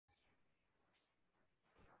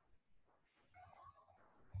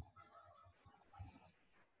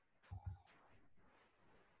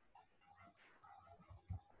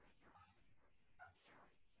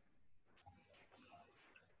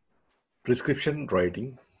Prescription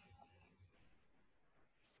writing.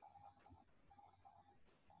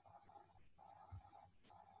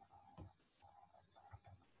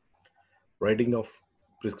 Writing of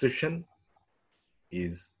prescription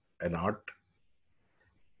is an art.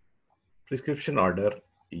 Prescription order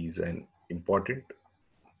is an important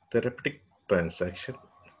therapeutic transaction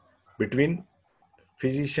between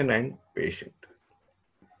physician and patient.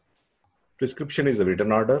 Prescription is a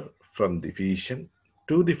written order from the physician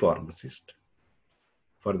to the pharmacist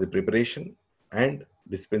for the preparation and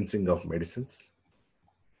dispensing of medicines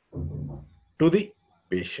to the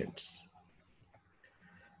patients.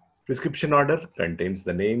 Prescription order contains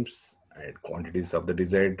the names and quantities of the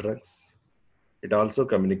desired drugs. It also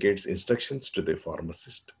communicates instructions to the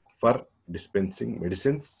pharmacist for dispensing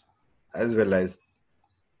medicines as well as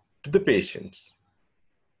to the patients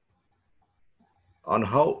on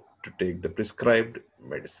how to take the prescribed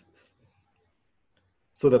medicines.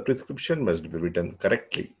 So the prescription must be written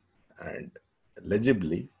correctly and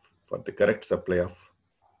legibly for the correct supply of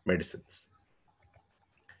medicines.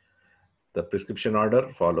 The prescription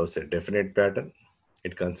order follows a definite pattern.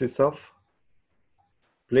 It consists of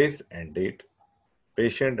place and date,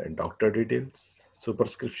 patient and doctor details,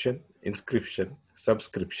 superscription, inscription,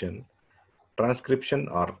 subscription, transcription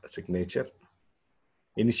or signature,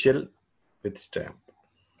 initial with stamp.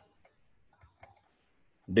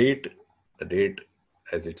 Date, the date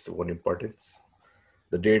has its own importance.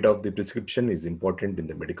 The date of the prescription is important in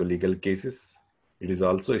the medical legal cases. It is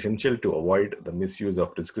also essential to avoid the misuse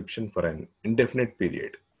of prescription for an indefinite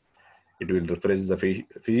period. It will refresh the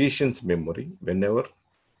physician's memory whenever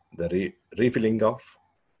the refilling of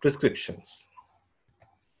prescriptions.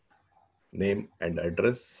 Name and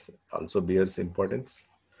address also bears importance.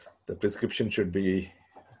 The prescription should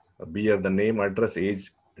bear the name, address,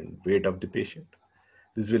 age, and weight of the patient.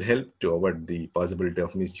 This will help to avoid the possibility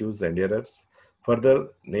of misuse and errors. Further,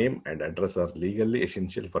 name and address are legally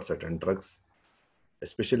essential for certain drugs,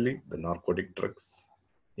 especially the narcotic drugs.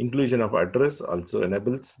 Inclusion of address also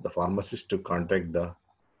enables the pharmacist to contact the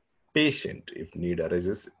patient if need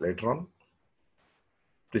arises later on.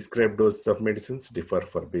 Prescribed doses of medicines differ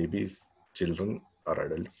for babies, children, or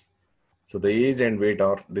adults. So the age and weight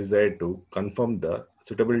are desired to confirm the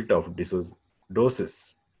suitability of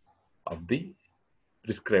doses of the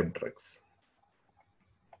prescribed drugs.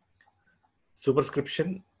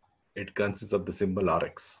 Superscription, it consists of the symbol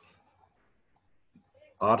Rx.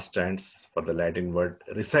 R stands for the Latin word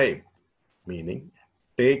receive, meaning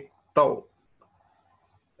take thou,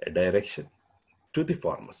 a direction to the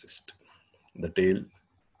pharmacist. The tail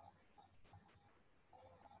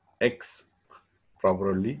X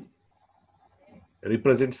properly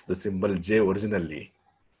represents the symbol J originally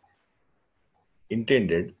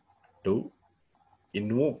intended to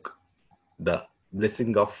invoke the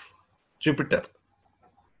blessing of Jupiter,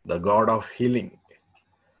 the god of healing,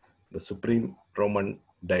 the supreme Roman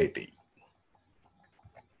deity.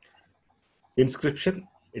 Inscription,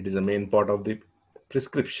 it is a main part of the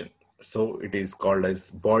prescription. So it is called as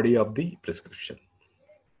body of the prescription.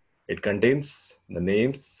 It contains the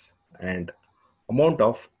names and amount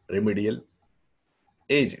of remedial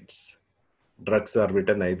agents. Drugs are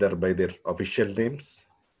written either by their official names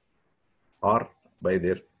or by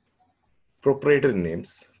their proprietary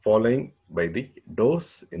names, following by the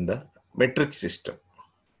dose in the metric system.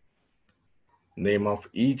 Name of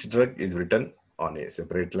each drug is written on a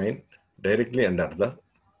separate line directly under the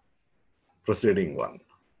preceding one.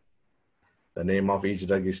 The name of each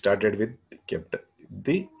drug is started with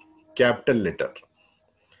the capital letter.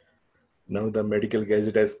 Now the medical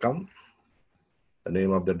gazette has come. The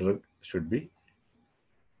name of the drug should be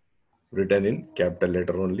written in capital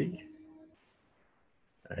letter only,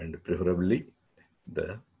 and preferably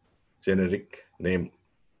the generic name.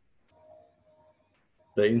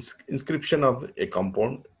 The inscription of a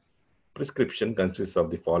compound prescription consists of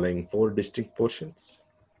the following 4 distinct portions.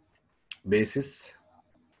 Basis.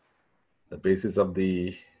 The basis of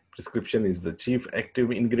the prescription is the chief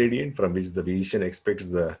active ingredient from which the physician expects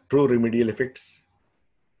the true remedial effects.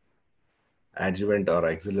 Adjuvant or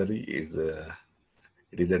auxiliary is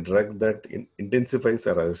it is a drug that intensifies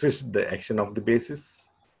or assists the action of the basis.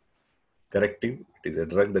 Corrective, it is a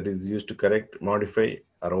drug that is used to correct, modify,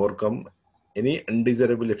 or overcome any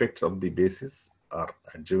undesirable effects of the basis or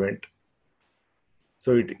adjuvant.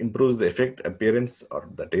 So it improves the effect, appearance, or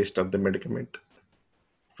the taste of the medicament.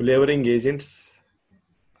 Flavoring agents,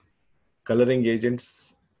 coloring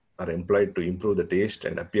agents are employed to improve the taste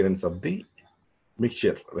and appearance of the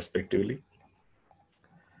mixture, respectively.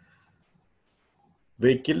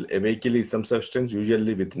 Vehicle, a vehicle is some substance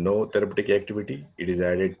usually with no therapeutic activity. It is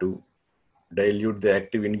added to dilute the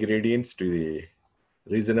active ingredients to the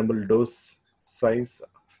reasonable dose size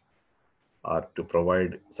or to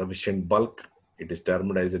provide sufficient bulk. It is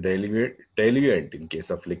termed as a diluent in case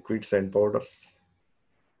of liquids and powders,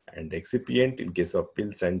 and excipient in case of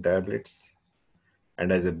pills and tablets,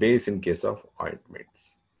 and as a base in case of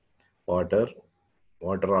ointments. Water,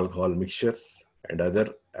 water alcohol mixtures, and other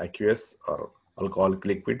aqueous or alcoholic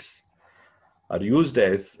liquids are used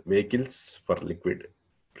as vehicles for liquid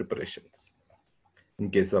preparations. In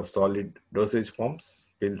case of solid dosage forms,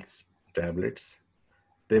 pills, tablets,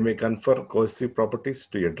 they may confer coercive properties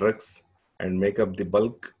to your drugs and make up the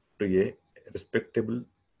bulk to a respectable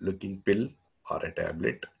looking pill or a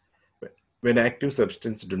tablet when active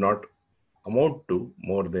substances do not amount to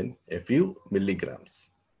more than a few milligrams.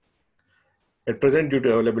 At present, due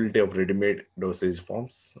to availability of ready-made dosage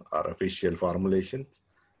forms or official formulations,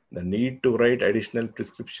 the need to write additional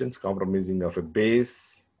prescriptions compromising of a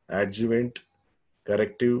base, adjuvant,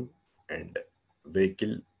 corrective, and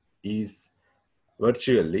vehicle is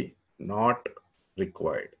virtually not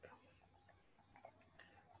required.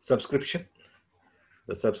 Subscription.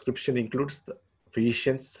 The subscription includes the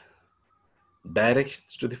physician's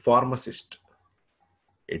directions to the pharmacist.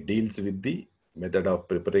 It deals with the method of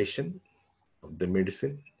preparation of the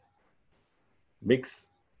medicine, mix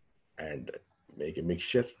and make a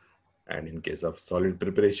mixture, and in case of solid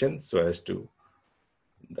preparation, so as to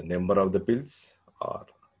the number of the pills or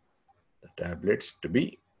the tablets to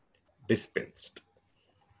be dispensed.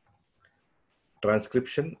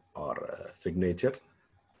 Transcription or signature.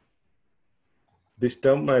 This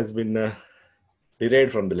term has been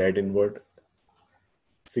derived from the Latin word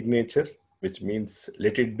signature, which means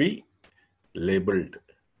let it be labeled.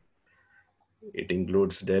 It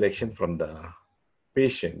includes direction from the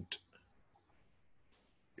patient.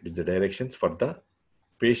 It is the directions for the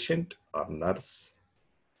patient or nurse,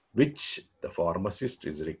 which the pharmacist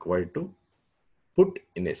is required to put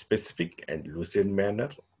in a specific and lucid manner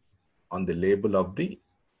on the label of the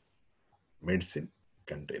medicine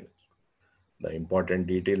container. The important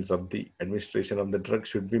details of the administration of the drug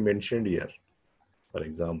should be mentioned here. For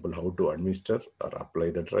example, how to administer or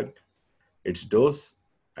apply the drug, its dose,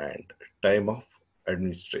 and time of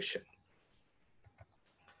administration.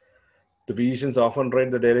 The physicians often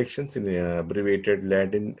write the directions in abbreviated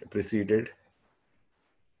Latin preceded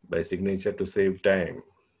by signature to save time.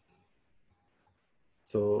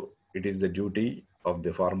 So it is the duty of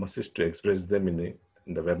the pharmacist to express them in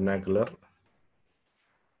the vernacular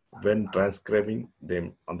when transcribing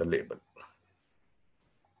them on the label.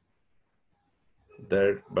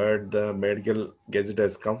 But the medical gazette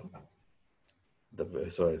has come,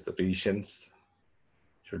 so as the physicians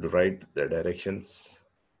should write the directions,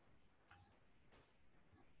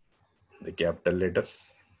 the capital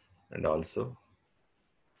letters, and also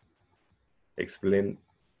explain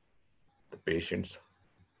the patients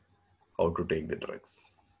how to take the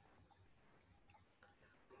drugs.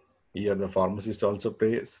 Here the pharmacist also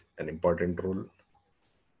plays an important role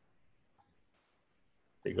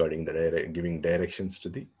regarding the giving directions to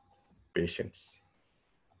the patients,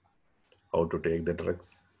 how to take the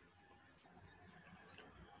drugs.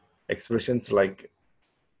 Expressions like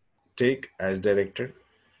take as directed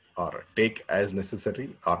or take as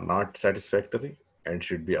necessary are not satisfactory and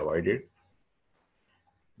should be avoided.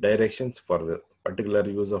 Directions for the particular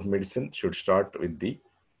use of medicine should start with the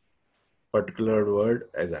particular word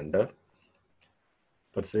as under.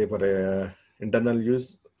 For say for internal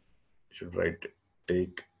use, should write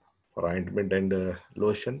take. For ointment and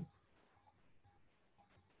lotion,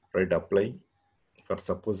 write apply. For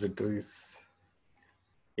suppositories,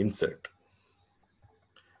 insert.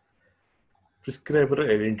 Prescriber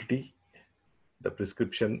identity. The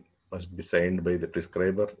prescription must be signed by the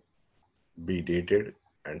prescriber, be dated,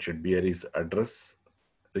 and should bear his address,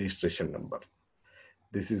 registration number.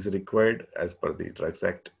 This is required as per the Drugs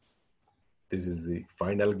Act. This is the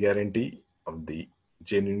final guarantee of the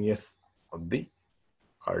genuineness of the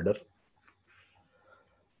order.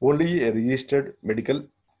 Only a registered medical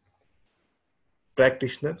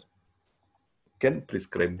practitioner can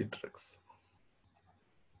prescribe the drugs.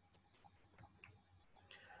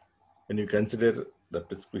 When you consider the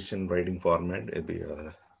prescription writing format,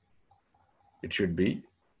 it should be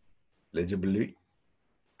legibly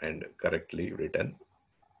and correctly written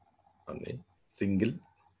on a single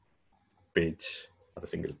page or a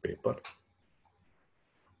single paper.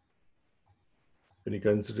 When you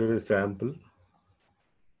consider a sample,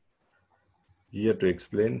 here to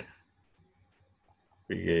explain,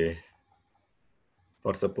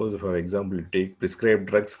 for example, you take prescribed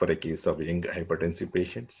drugs for a case of young hypertensive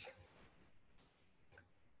patients.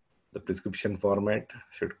 The prescription format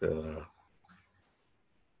should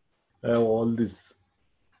All these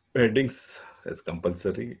headings as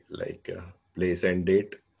compulsory, like place and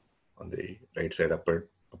date on the right side upper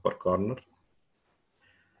corner,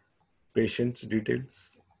 patient's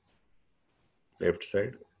details left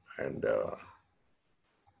side, and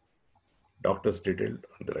doctor's detail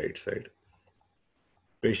on the right side.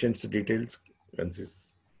 Patient's details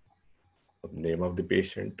consists of name of the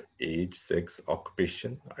patient, age, sex,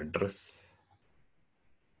 occupation, address,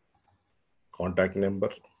 contact number,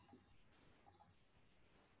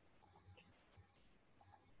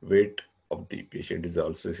 weight of the patient is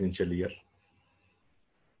also essential here.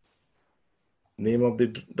 Name of the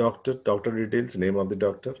doctor details, name of the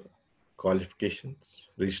doctor, qualifications,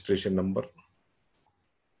 registration number,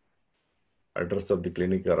 address of the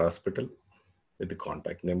clinic or hospital with the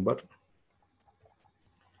contact number.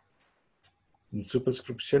 In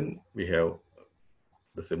superscription, we have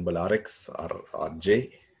the symbol RX or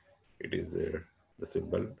RJ. It is the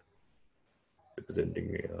symbol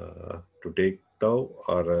representing to take thou,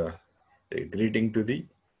 or a greeting to the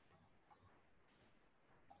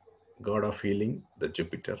god of healing, the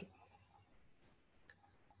Jupiter.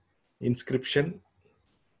 Inscription,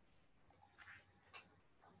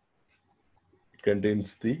 it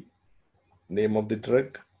contains the name of the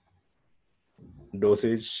drug,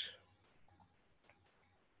 dosage,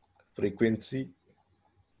 frequency,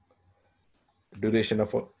 duration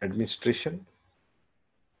of administration.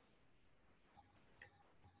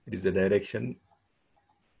 It is a direction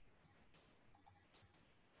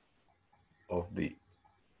of the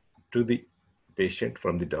to the patient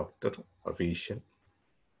from the doctor or physician.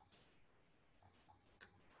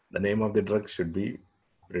 The name of the drug should be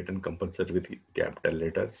written compulsory with capital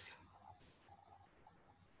letters.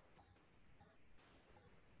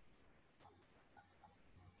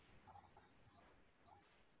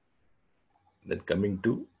 Then coming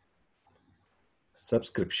to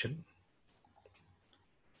subscription.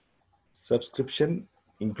 Subscription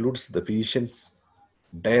includes the physician's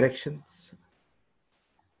directions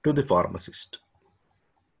to the pharmacist,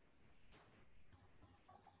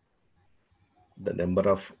 the number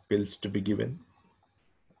of pills to be given,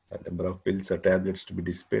 the number of pills or tablets to be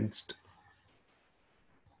dispensed.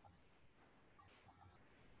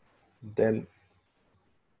 Then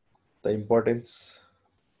the importance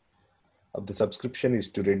of the subscription is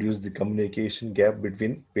to reduce the communication gap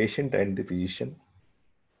between patient and the physician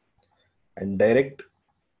and direct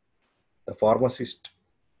the pharmacist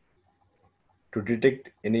to detect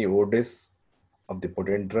any overdose of the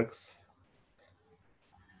potent drugs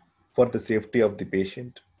for the safety of the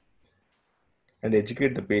patient and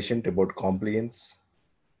educate the patient about compliance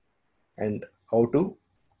and how to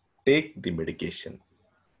take the medication.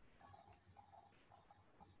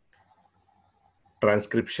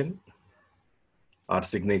 Transcription or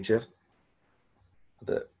signature,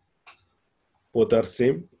 the both are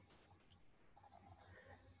same.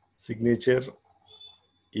 Signature,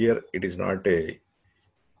 here it is not a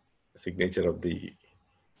signature of the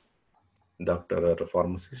doctor or a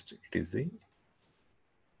pharmacist, it is the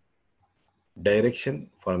direction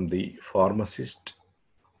from the pharmacist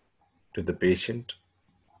to the patient.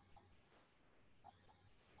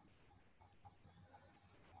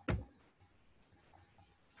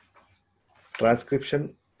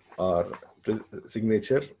 Transcription or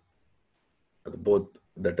signature, both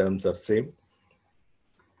the terms are same.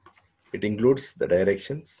 It includes the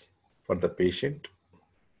directions for the patient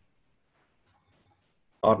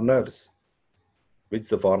or nurse, which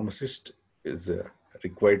the pharmacist is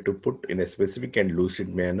required to put in a specific and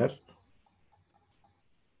lucid manner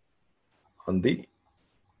on the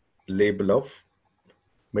label of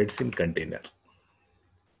medicine container.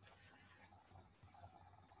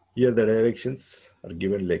 Here the directions are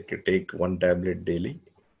given like take one tablet daily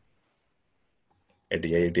at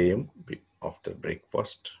 8 a.m. after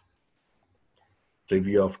breakfast,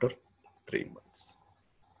 review after 3 months.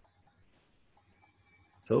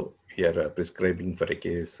 So here prescribing for a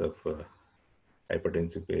case of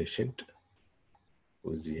hypertensive patient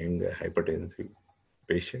who is a young hypertensive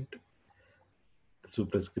patient. The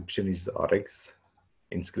superscription is RX.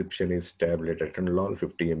 Inscription is tablet atenolol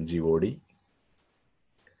 50 mg OD.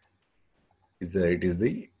 It is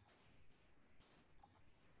the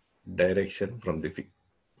direction from the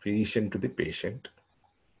physician to the patient.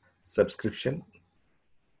 Subscription,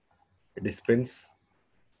 dispense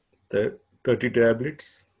the 30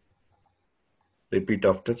 tablets, repeat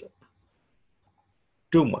after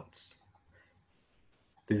 2 months.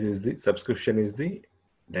 This is the subscription, is the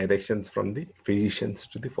directions from the physicians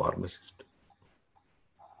to the pharmacist.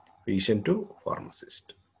 Physician to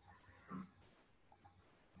pharmacist.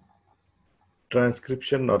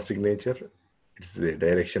 Transcription or signature, It's the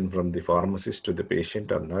direction from the pharmacist to the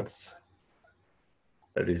patient or nurse.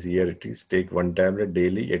 That is, here it is: take one tablet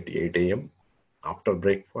daily at 8 a.m. after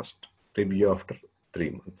breakfast. Review after 3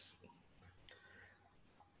 months.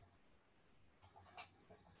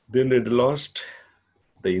 Then at the last,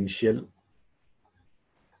 the initial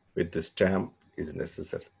with the stamp is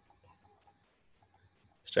necessary.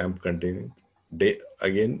 Stamp containing day,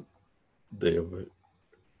 again the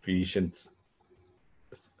patient's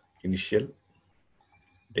initial,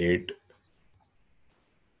 date,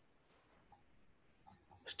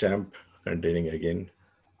 stamp containing again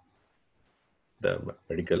the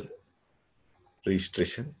medical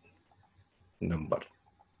registration number.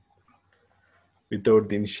 Without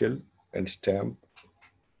the initial and stamp,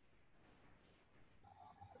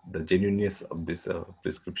 the genuineness of this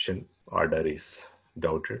prescription order is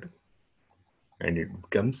doubted and it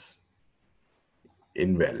becomes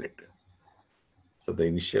invalid. So the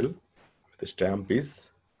initial, the stamp is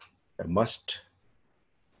a must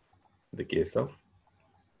in the case of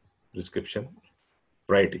prescription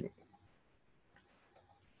writing.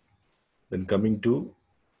 Then coming to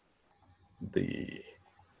the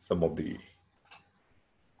some of the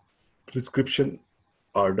prescription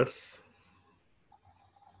orders.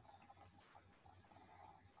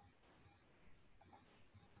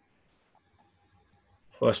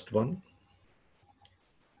 First one,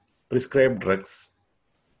 prescribed drugs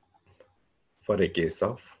for a case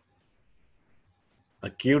of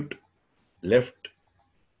acute left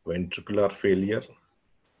ventricular failure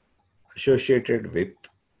associated with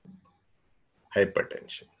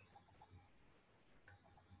hypertension.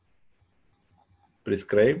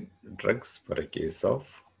 Prescribe drugs for a case of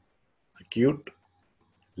acute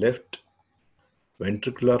left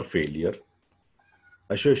ventricular failure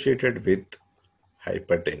associated with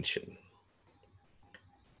hypertension.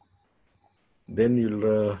 Then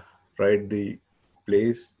you'll write the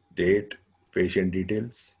place, date, patient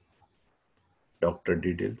details, doctor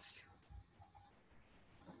details.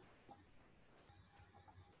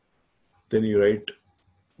 Then you write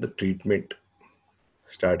the treatment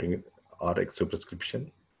starting with RX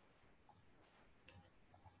prescription.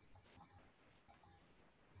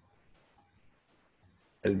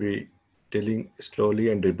 I'll be telling slowly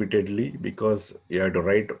and repeatedly because you have to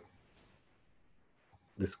write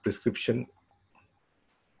this prescription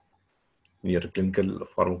in your clinical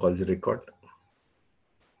pharmacology record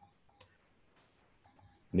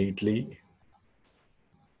neatly.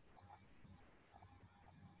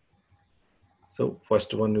 So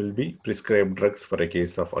first one will be prescribed drugs for a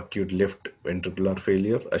case of acute left ventricular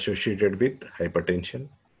failure associated with hypertension.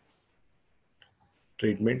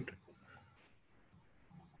 Treatment: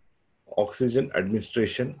 oxygen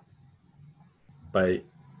administration by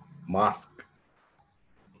mask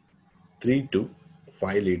 3 to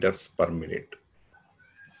 5 liters per minute.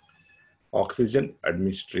 Oxygen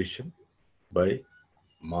administration by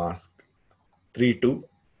mask 3 to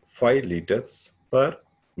 5 liters per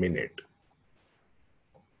minute.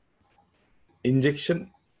 Injection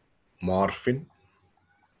morphine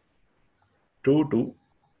 2 to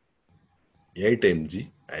 8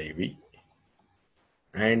 mg IV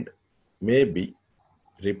and may be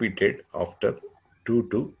repeated after 2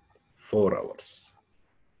 to 4 hours.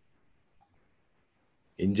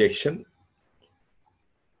 Injection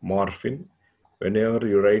morphine, whenever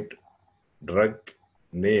you write drug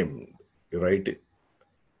name, you write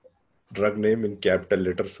drug name in capital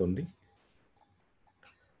letters only.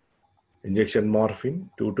 Injection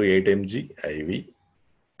morphine 2 to 8 mg IV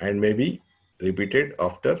and may be repeated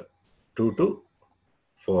after 2 to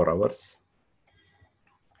 4 hours.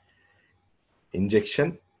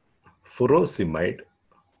 Injection furosemide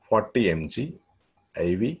 40 mg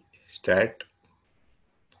IV stat.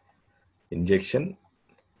 Injection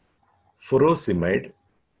furosemide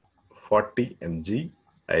 40 mg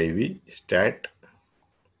IV stat.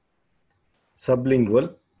 Sublingual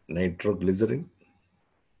nitroglycerin.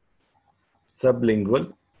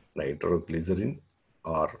 Sublingual nitroglycerin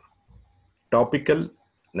or topical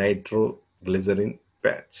nitroglycerin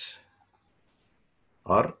patch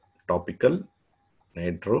or topical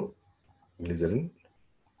nitroglycerin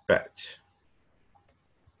patch.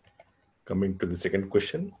 Coming to the second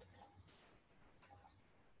question.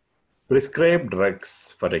 Prescribe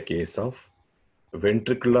drugs for a case of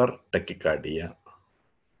ventricular tachycardia.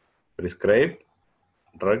 Prescribe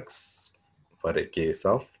drugs for a case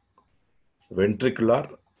of ventricular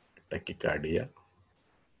tachycardia.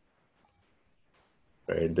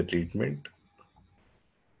 Write the treatment.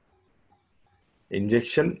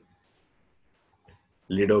 Injection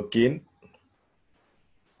lidocaine.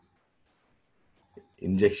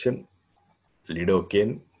 Injection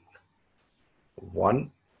lidocaine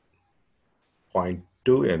 1.2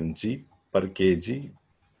 mg per kg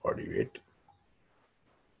body weight.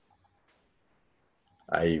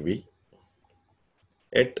 IV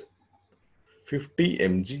at 50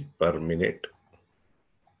 mg per minute.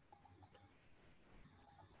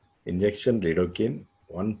 Injection lidocaine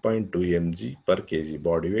 1.2 mg per kg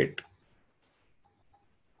body weight.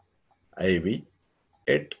 IV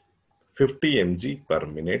at 50 mg per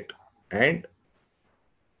minute and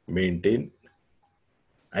maintain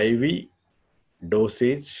IV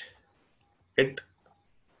dosage at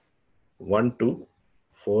 1 to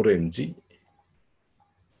 4 mg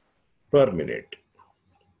per minute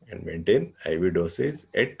and maintain IV dosage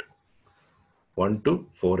at 1 to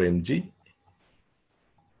 4 mg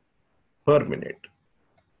per minute.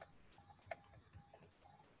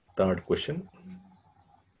 Third question.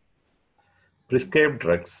 Prescribe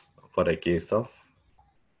drugs for a case of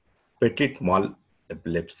petit mal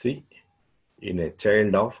epilepsy in a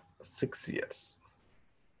child of 6 years.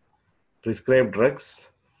 Prescribe drugs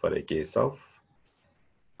for a case of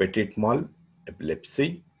petit mal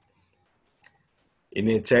epilepsy in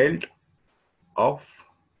a child of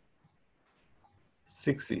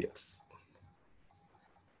 6 years.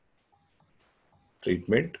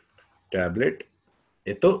 Treatment: tablet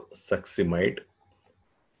ethosuximide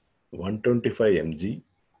 125 mg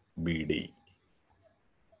BD.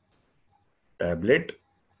 Tablet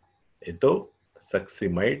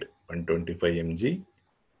ethosuximide 125 mg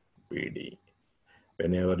BD.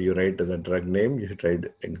 Whenever you write the drug name, you should write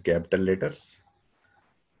in capital letters.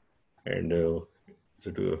 And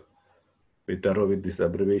so to be thorough with these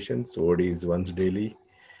abbreviations, OD is once daily,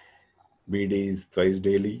 BD is twice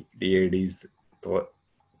daily, DID is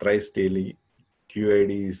thrice daily,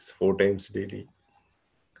 QID is 4 times daily.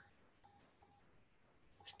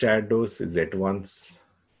 Stat dose is at once.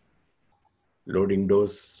 Loading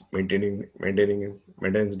dose,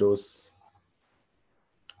 maintenance dose.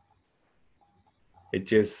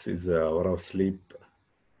 HS is hour of sleep.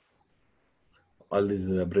 All these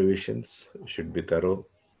abbreviations should be thorough.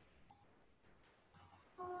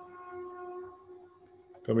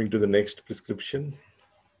 Coming to the next prescription.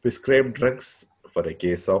 Prescribe drugs for a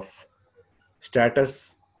case of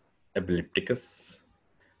status epilepticus.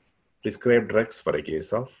 Prescribe drugs for a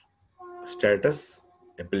case of status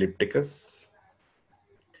epilepticus.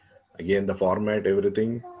 Again, the format,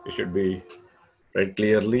 everything, it should be read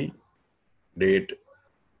clearly. Date,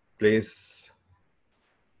 place,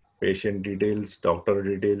 patient details, doctor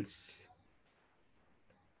details,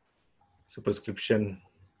 prescription,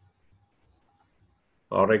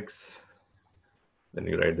 Rx. Then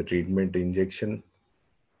you write the treatment: injection,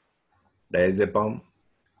 diazepam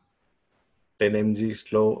 10 mg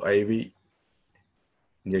slow IV.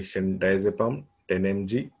 Injection diazepam 10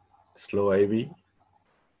 mg slow IV.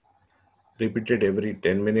 Repeated every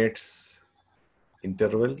 10 minutes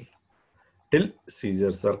interval till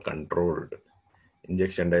seizures are controlled.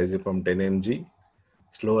 Injection diazepam 10 mg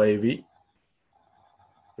slow IV.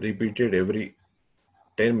 Repeated every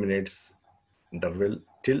 10 minutes interval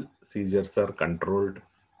till seizures are controlled.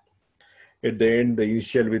 At the end, the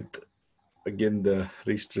initial with again the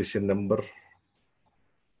registration number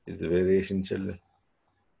is very essential.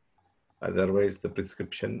 Otherwise, the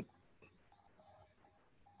prescription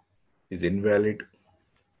is invalid.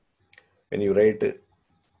 When you write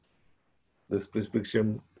this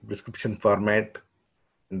prescription format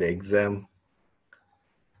in the exam,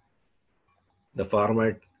 the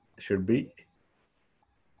format should be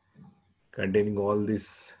containing all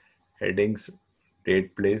these headings: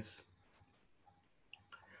 date, place,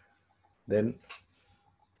 then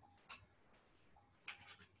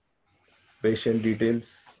patient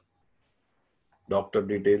details, doctor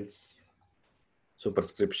details,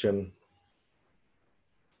 superscription,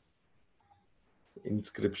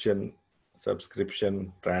 inscription,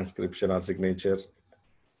 subscription, transcription or signature,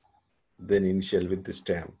 then initial with the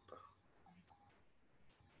stamp.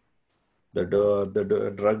 The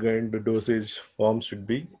drug and the dosage form should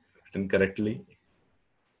be written correctly.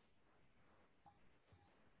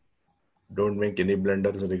 Don't make any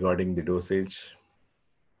blunders regarding the dosage.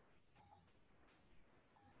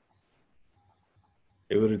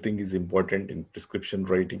 Everything is important in prescription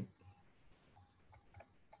writing.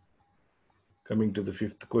 Coming to the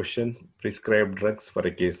fifth question, prescribe drugs for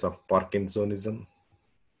a case of Parkinsonism.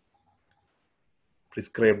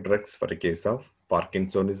 Prescribe drugs for a case of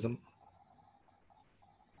Parkinsonism.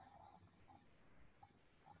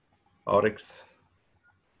 Rx,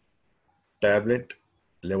 tablet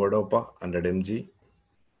levodopa 100 mg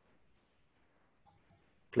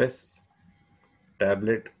plus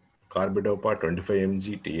tablet carbidopa 25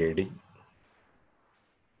 mg TID.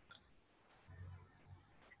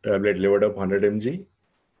 tablet levodopa 100 mg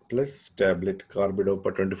plus tablet carbidopa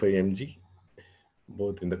 25 mg,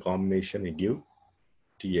 both in the combination you give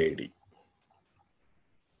TID.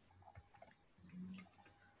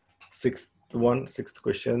 Sixth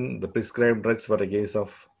question, the prescribed drugs for a case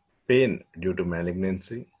of pain due to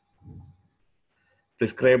malignancy.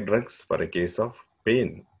 Prescribed drugs for a case of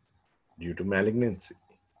pain due to malignancy.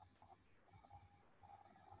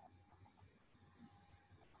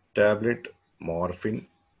 Tablet morphine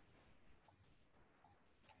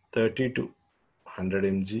 30 to 100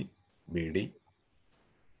 mg BD.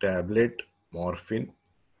 Tablet morphine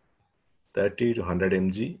 30 to 100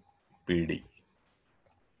 mg BD.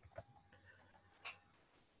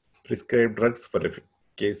 Prescribed drugs for a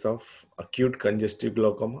case of acute congestive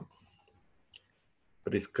glaucoma.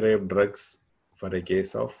 Prescribed drugs for a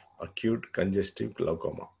case of acute congestive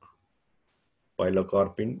glaucoma.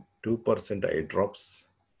 Pilocarpine 2% eye drops.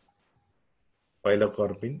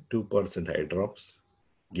 Pilocarpine 2% eye drops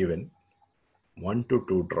given 1 to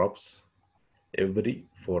 2 drops every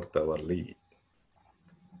 4th hourly.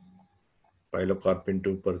 Pilocarpine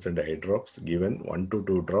 2% eye drops given 1 to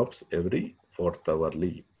 2 drops every 4th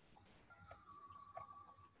hourly.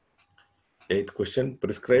 8th question,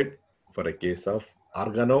 prescribed for a case of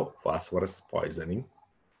organophosphorus poisoning.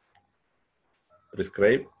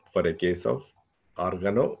 Prescribed for a case of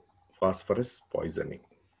organophosphorus poisoning.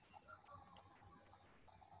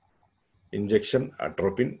 Injection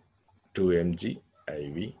atropine 2 mg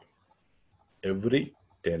IV every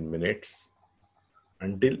 10 minutes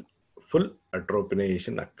until full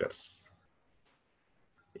atropination occurs.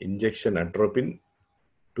 Injection atropine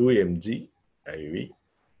 2 mg IV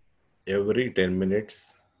every 10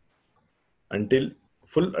 minutes until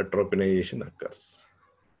full atropination occurs.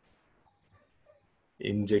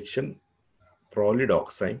 Injection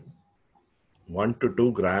prolidoxime 1 to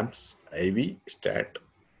 2 grams IV stat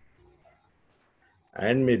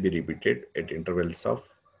and may be repeated at intervals of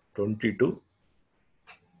 20 to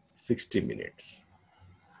 60 minutes.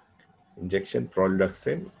 Injection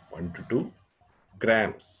prolidoxime 1 to 2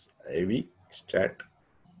 grams IV stat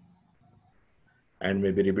and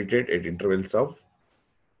may be repeated at intervals of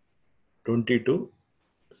 20 to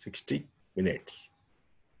 60 minutes.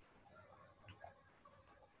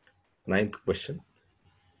 9th question.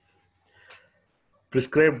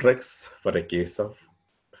 Prescribed drugs for a case of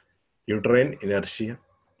uterine inertia.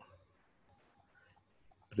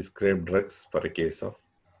 Prescribed drugs for a case of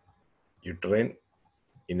uterine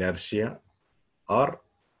inertia or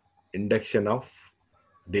induction of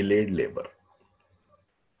delayed labor.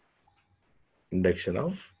 Induction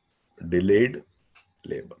of delayed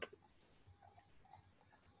labor.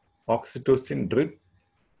 Oxytocin drip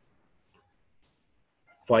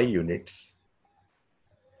 5 units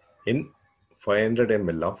in 500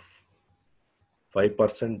 ml of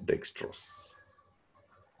 5% dextrose.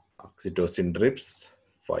 Oxytocin drips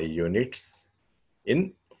 5 units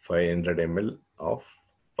in 500 ml of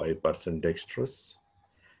 5% dextrose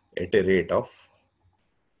at a rate of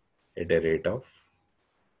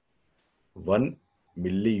 1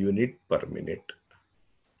 milliunit per minute.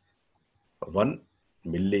 1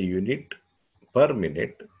 milliunit per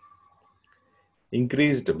minute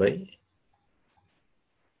increased by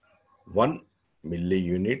 1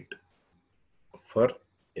 milliunit for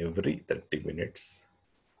every 30 minutes.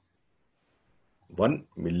 1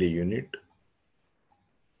 milliunit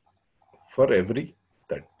for every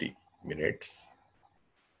 30 minutes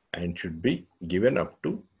and should be given up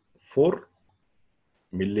to 4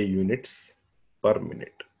 milliunits per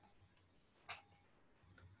minute.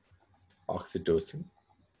 Oxytocin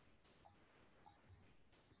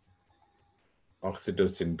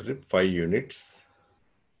drip 5 units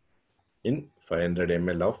in 500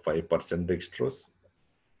 ml of 5% dextrose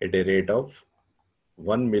at a rate of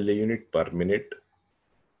 1 milliunit per minute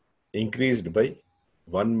increased by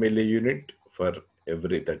 1 milliunit for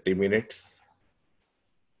every 30 minutes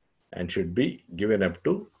and should be given up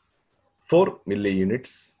to 4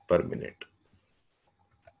 milliunits per minute.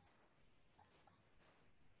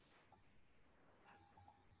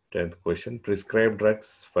 Tenth question, prescribed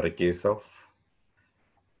drugs for a case of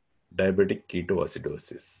diabetic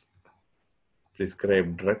ketoacidosis.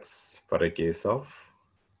 Prescribed drugs for a case of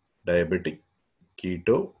diabetic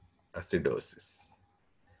ketoacidosis.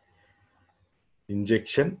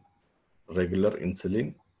 Injection regular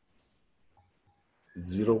insulin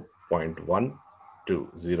 0.1 to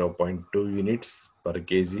 0.2 units per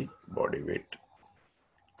kg body weight.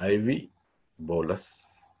 IV bolus.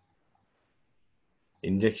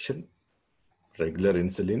 Injection regular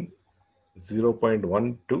insulin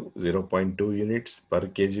 0.1 to 0.2 units per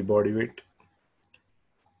kg body weight.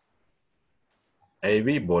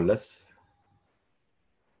 IV bolus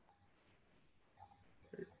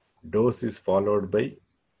dose is followed by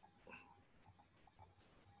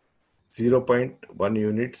 0.1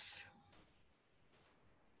 units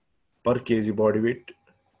per kg body weight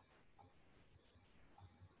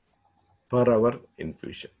per hour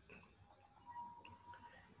infusion.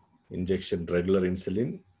 Injection regular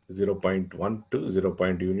insulin 0.1 to 0.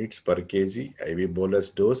 Units per kg IV bolus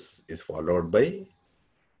dose is followed by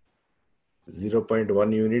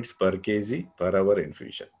 0.1 units per kg per hour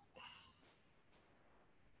infusion.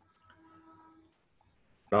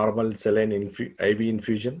 Normal saline IV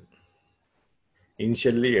infusion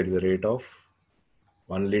initially at the rate of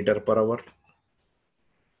 1 liter per hour,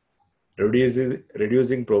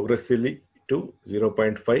 reducing progressively to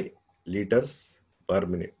 0.5 liters per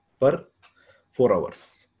minute per 4 hours.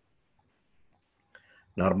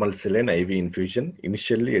 Normal saline IV infusion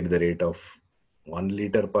initially at the rate of 1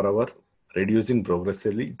 liter per hour, reducing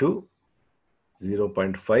progressively to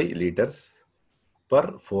 0.5 liters per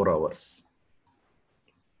 4 hours.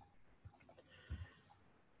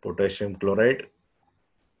 Potassium chloride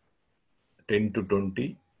 10 to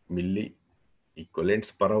 20 milli equivalents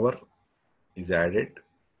per hour is added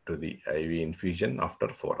to the IV infusion after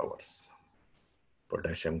 4 hours.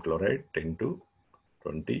 Potassium chloride 10 to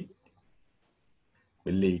 20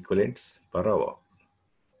 milli equivalents per hour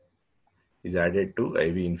is added to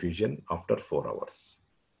IV infusion after 4 hours.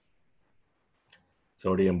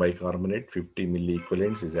 Sodium bicarbonate 50 milli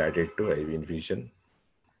equivalents is added to IV infusion.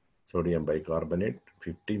 Sodium bicarbonate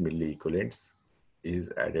 50 milli equivalents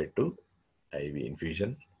is added to IV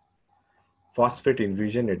infusion. Phosphate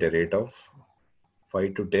infusion at a rate of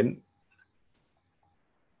 5 to 10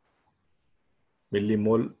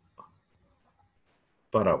 millimole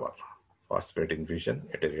per hour. Phosphate infusion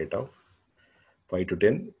at a rate of 5 to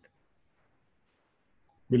 10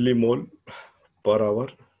 millimole per hour.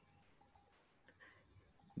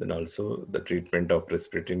 Then also the treatment of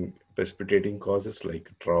precipitating causes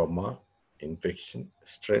like trauma, infection,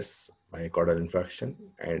 stress, myocardial infarction,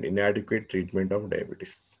 and inadequate treatment of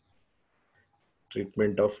diabetes.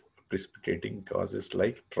 Treatment of precipitating causes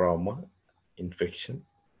like trauma, infection,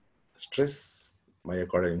 stress,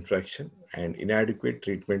 myocardial infarction, and inadequate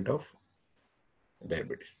treatment of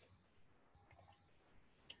diabetes.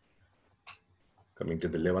 Coming to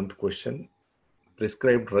the 11th question,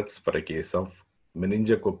 prescribed drugs for a case of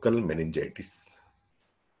meningococcal meningitis.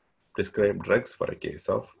 Prescribed drugs for a case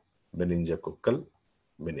of meningococcal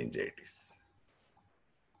meningitis.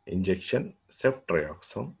 Injection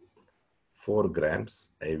ceftriaxone 4 grams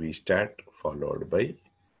IV stat followed by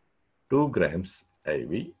 2 grams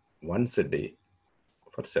IV once a day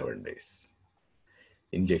for 7 days.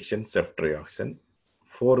 Injection ceftriaxone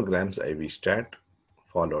 4 grams IV stat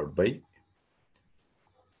followed by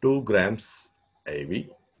 2 grams IV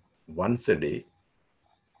once a day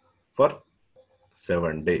for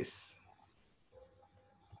 7 days.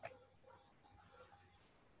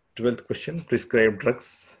 12th question, prescribed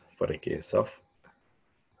drugs for a case of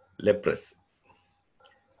leprosy.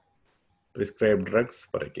 Prescribed drugs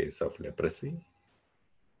for a case of leprosy.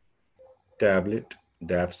 Tablet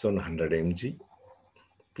dapsone 100 mg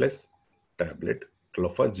plus tablet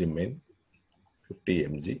clofazimine 50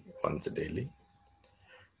 mg once daily.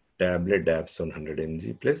 Tablet dapsone 100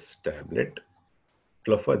 mg plus tablet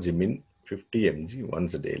clofazimine 50 mg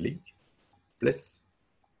once daily plus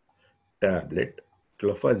tablet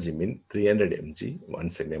clofazimine 300 mg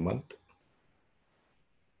once in a month.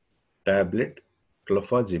 Tablet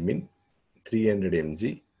clofazimine 300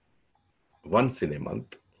 mg once in a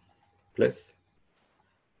month plus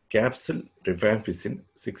capsule rifampicin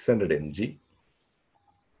 600 mg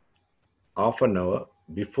half an hour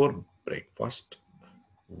before breakfast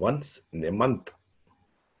once in a month.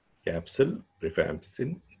 Capsule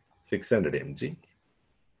rifampicin 600 mg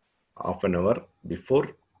half an hour before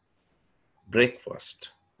breakfast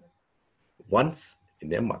once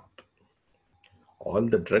in a month. All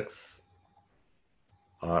the drugs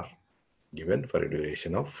are given for a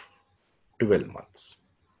duration of 12 months.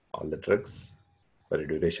 All the drugs for a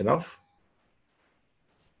duration of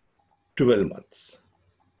 12 months.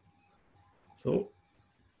 So,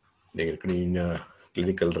 in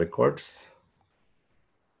clinical records,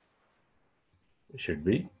 you should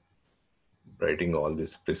be writing all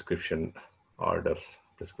these prescription orders,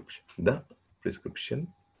 the prescription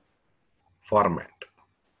format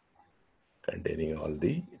containing all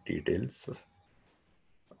the details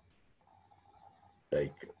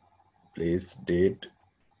like place, date,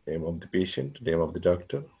 name of the patient, name of the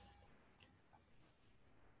doctor,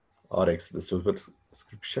 RX, the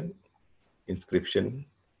superscription, inscription,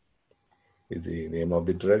 is the name of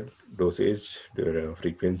the drug, dosage,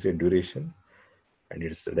 frequency, and duration, and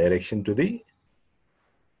its direction to the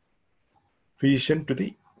physician to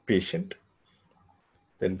the patient.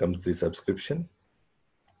 Then comes the subscription,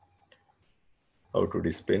 how to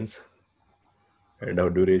dispense, and how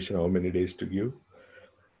duration, how many days to give.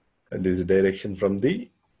 And there is direction from the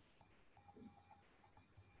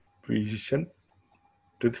physician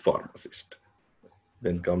to the pharmacist.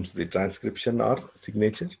 Then comes the transcription or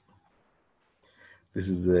signature. This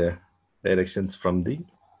is the directions from the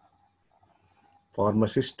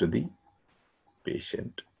pharmacist to the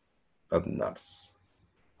patient or nurse.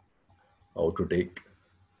 How to take,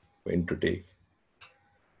 when to take.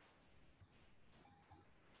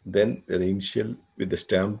 Then the initial with the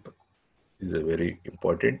stamp is a very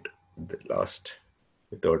important, the last,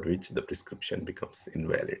 without which the prescription becomes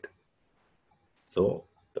invalid. So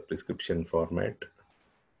the prescription format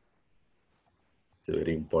is a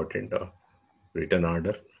very important written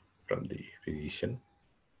order from the physician.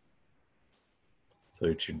 So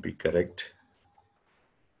it should be correct,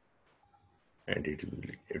 and it will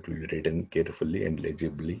be written carefully and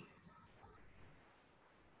legibly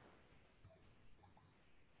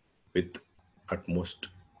with utmost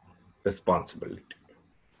responsibility.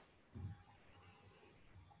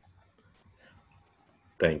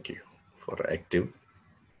 Thank you for active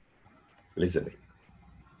listening.